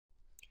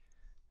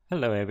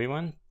Hello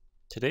everyone.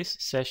 Today's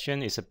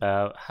session is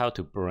about how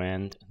to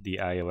brand the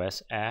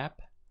iOS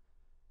app.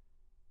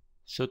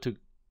 So to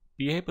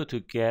be able to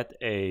get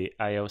a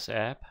iOS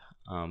app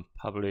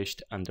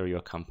published under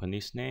your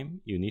company's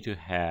name, you need to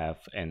have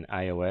an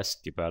iOS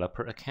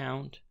developer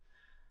account.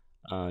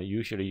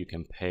 Usually you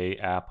can pay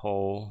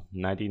Apple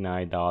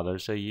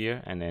 $99 a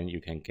year and then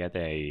you can get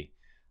a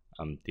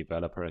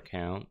developer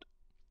account.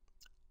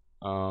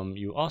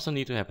 You also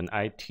need to have an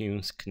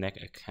iTunes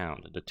Connect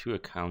account. The two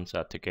accounts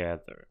are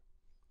together.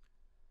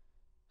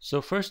 So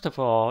first of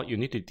all, you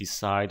need to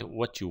decide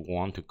what you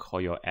want to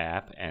call your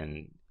app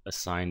and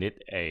assign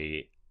it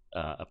a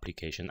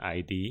application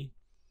ID.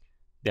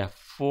 There are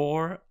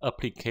 4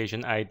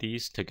 application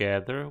IDs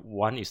together.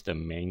 One is the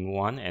main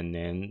one, and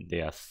then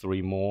there are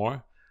 3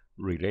 more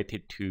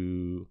related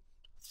to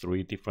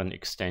 3 different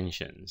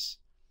extensions.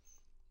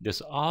 There's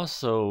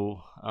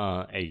also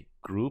a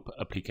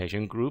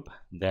application group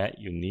that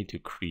you need to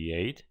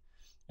create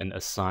and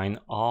assign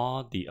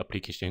all the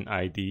application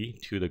ID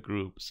to the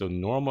group. So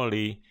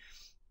normally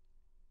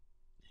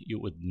you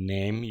would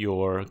name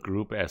your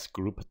group as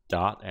group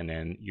dot and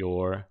then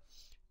your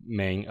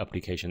main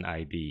application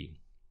ID.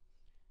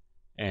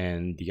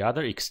 And the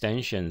other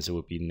extensions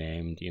will be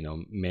named,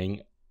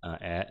 main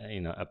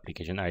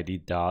application ID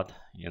dot,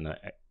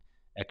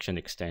 action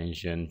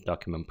extension,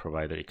 document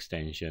provider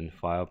extension,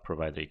 file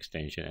provider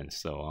extension, and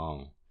so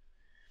on.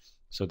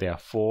 So there are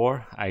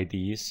 4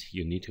 IDs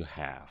you need to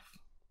have.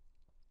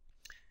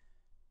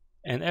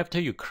 And after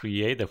you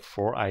create the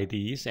 4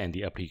 IDs and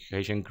the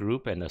application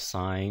group and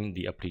assign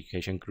the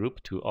application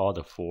group to all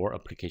the 4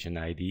 application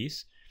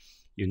IDs,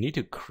 you need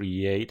to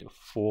create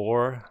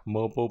 4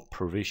 mobile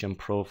provision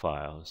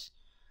profiles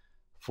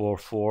for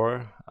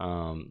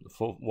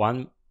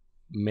one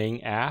main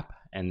app,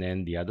 and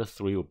then the other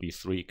 3 will be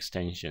 3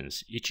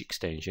 extensions. Each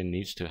extension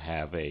needs to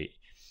have a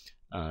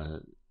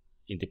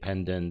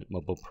independent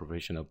mobile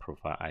provisional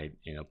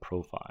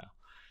profile.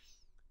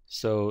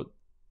 So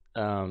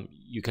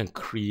you can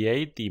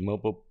create the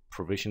mobile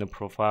provisional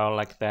profile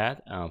like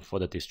that for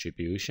the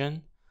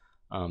distribution.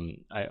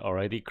 I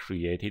already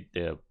created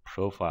the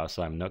profile,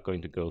 so I'm not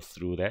going to go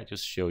through that.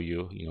 Just show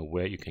you,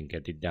 where you can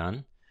get it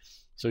done.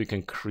 So you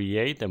can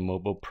create the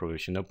mobile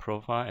provisional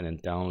profile and then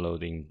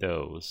downloading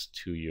those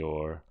to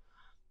your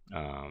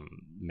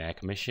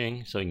Mac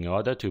machine. So in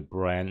order to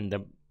brand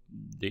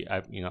the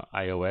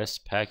iOS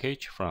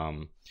package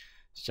from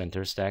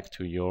CentreStack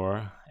to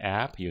your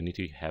app, you need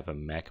to have a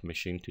Mac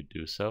machine to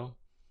do so.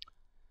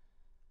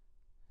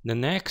 The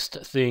next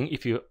thing,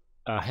 if you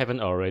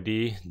haven't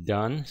already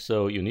done,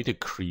 so you need to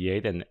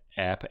create an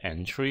app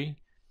entry.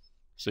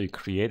 So you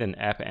create an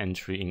app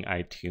entry in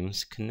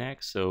iTunes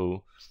Connect.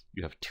 So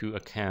you have 2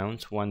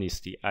 accounts. One is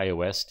the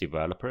iOS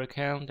developer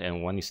account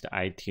and one is the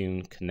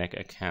iTunes Connect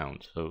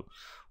account. So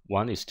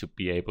one is to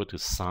be able to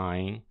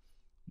sign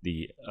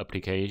the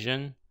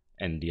application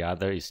and the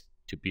other is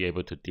to be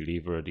able to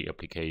deliver the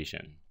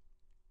application.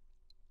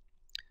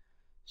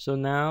 So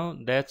now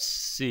let's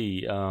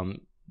see,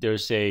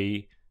 there's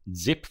a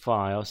zip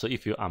file. So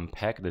if you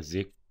unpack the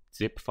zip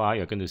file,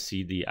 you're going to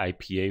see the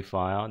IPA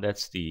file.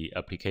 That's the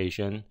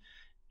application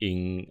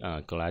in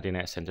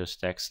GlidingNet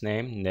CentreStack's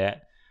name.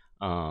 That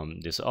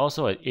there's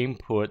also an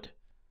input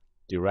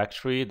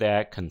directory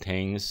that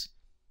contains,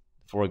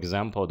 for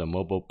example, the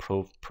mobile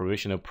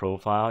provisional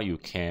profile you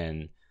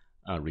can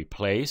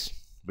replace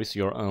with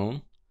your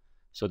own.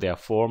 So there are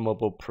 4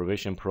 mobile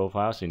provision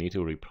profiles you need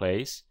to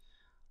replace.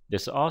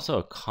 There's also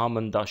a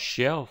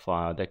common.shell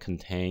file that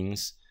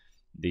contains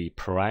the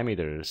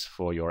parameters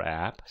for your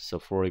app. So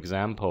for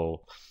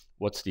example,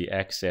 what's the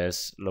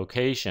access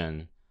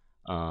location,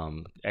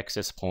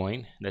 access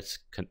point that's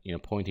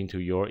pointing to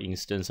your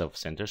instance of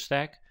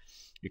CentreStack.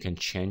 You can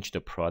change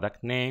the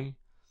product name.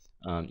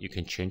 You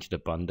can change the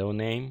bundle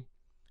name.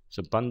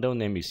 So bundle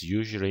name is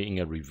usually in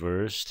a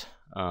reversed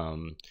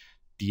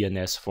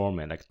DNS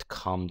format, like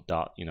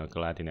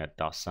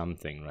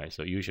com.glidingnet.something, right?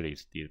 So usually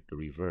it's the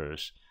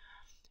reverse.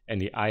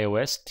 And the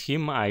iOS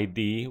team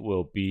ID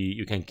will be,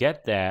 you can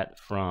get that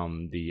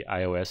from the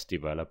iOS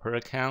developer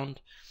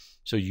account.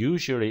 So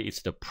usually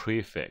it's the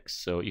prefix.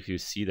 So if you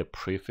see the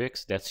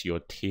prefix, that's your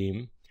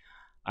team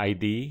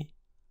ID.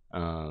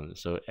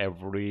 So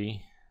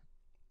every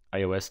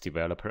iOS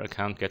developer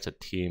account gets a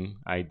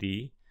team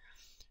ID.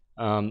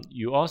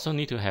 You also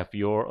need to have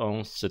your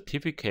own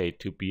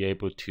certificate to be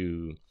able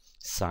to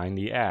sign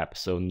the app.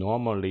 So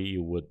normally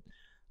you would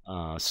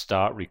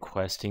start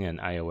requesting an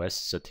iOS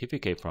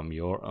certificate from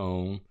your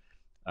own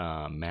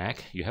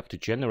Mac. You have to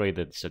generate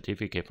the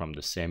certificate from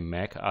the same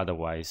Mac,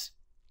 otherwise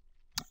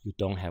you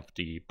don't have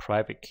the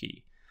private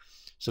key.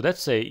 So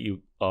let's say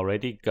you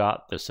already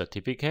got the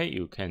certificate,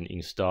 you can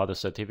install the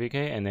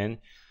certificate and then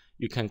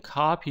you can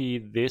copy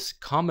this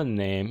common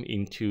name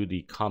into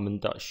the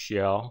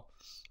common.shell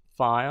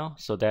file,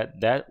 so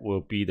that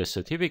will be the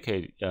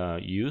certificate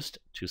used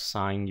to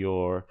sign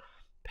your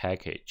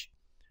package.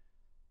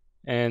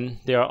 And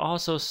there are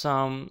also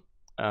some,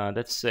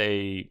 let's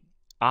say,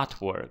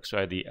 artworks,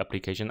 right? The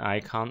application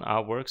icon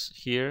artworks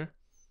here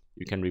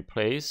you can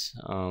replace.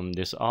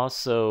 There's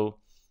also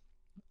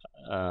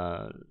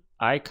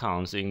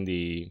icons in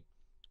the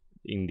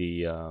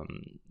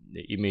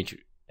image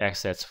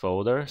assets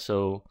folder.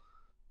 So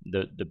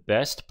the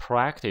best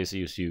practice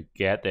is you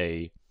get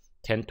a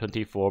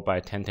 1024 by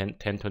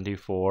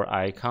 1024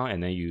 icon,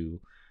 and then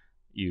you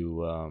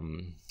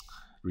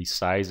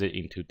resize it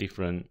into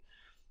different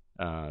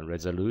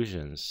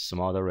resolutions,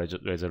 smaller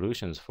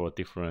resolutions for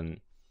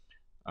different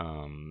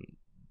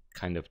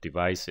kind of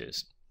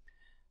devices.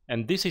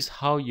 And this is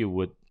how you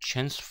would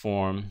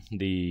transform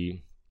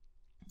the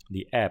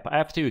app.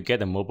 After you get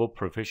the mobile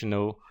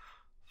professional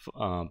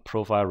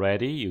profile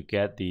ready, you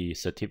get the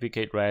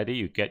certificate ready,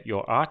 you get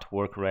your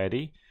artwork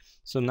ready.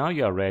 So now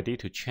you are ready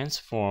to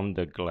transform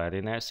the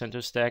GladioNet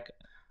CentreStack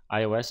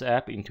iOS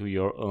app into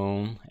your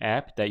own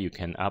app that you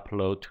can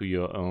upload to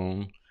your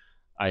own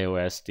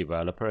iOS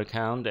developer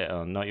account,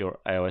 not your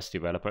iOS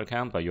developer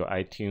account, but your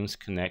iTunes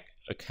Connect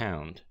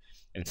account,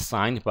 and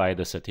signed by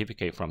the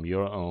certificate from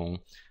your own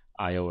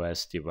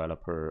iOS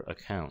developer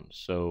account.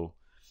 So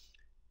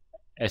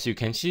as you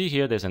can see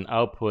here, there's an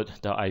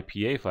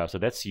output.ipa file. So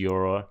that's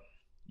your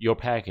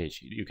package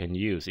you can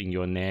use in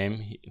your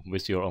name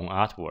with your own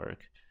artwork.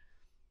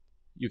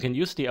 You can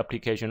use the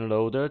application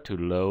loader to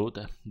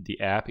load the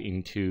app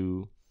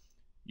into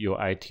your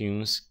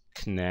iTunes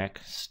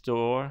Connect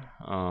store.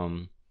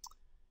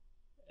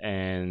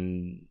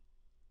 And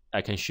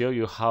I can show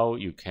you how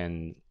you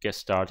can get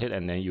started,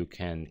 and then you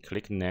can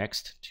click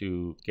next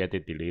to get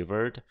it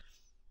delivered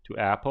to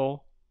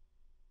Apple.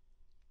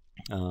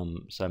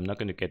 So I'm not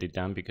going to get it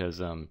done because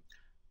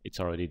it's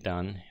already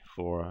done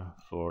for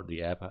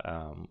the app,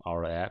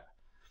 our app.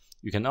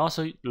 You can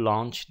also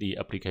launch the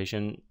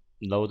application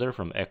loader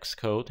from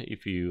Xcode.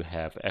 If you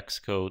have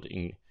Xcode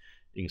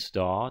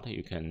installed,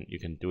 you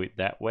can do it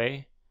that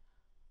way.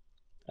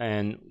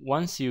 And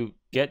once you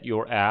get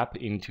your app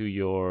into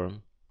your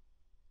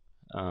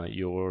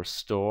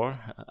store,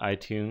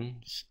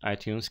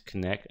 iTunes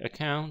Connect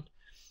account,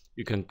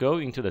 you can go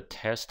into the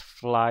test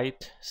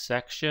flight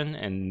section,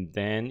 and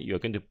then you're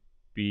going to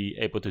be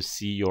able to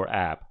see your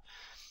app.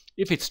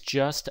 If it's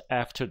just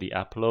after the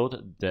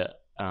upload,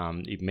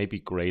 it may be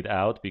grayed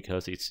out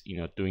because it's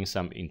doing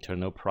some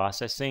internal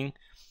processing.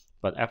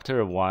 But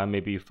after a while,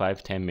 maybe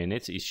 5-10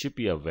 minutes, it should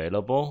be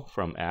available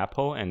from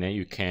Apple, and then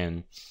you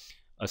can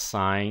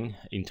assign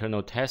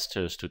internal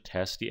testers to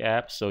test the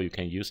app. So you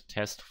can use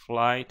test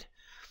flight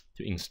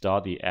to install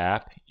the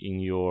app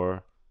in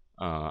your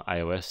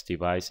iOS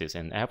devices,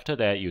 and after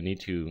that you need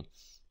to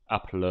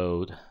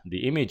upload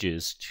the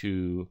images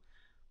to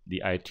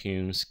the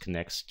iTunes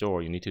Connect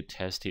store. You need to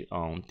test it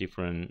on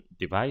different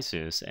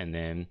devices and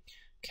then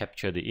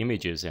capture the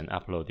images and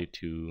upload it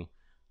to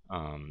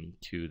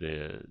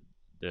the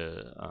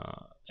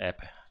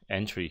app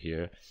entry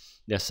here.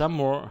 There's some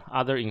more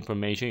other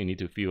information you need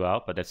to fill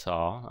out, but that's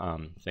all.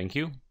 Thank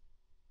you.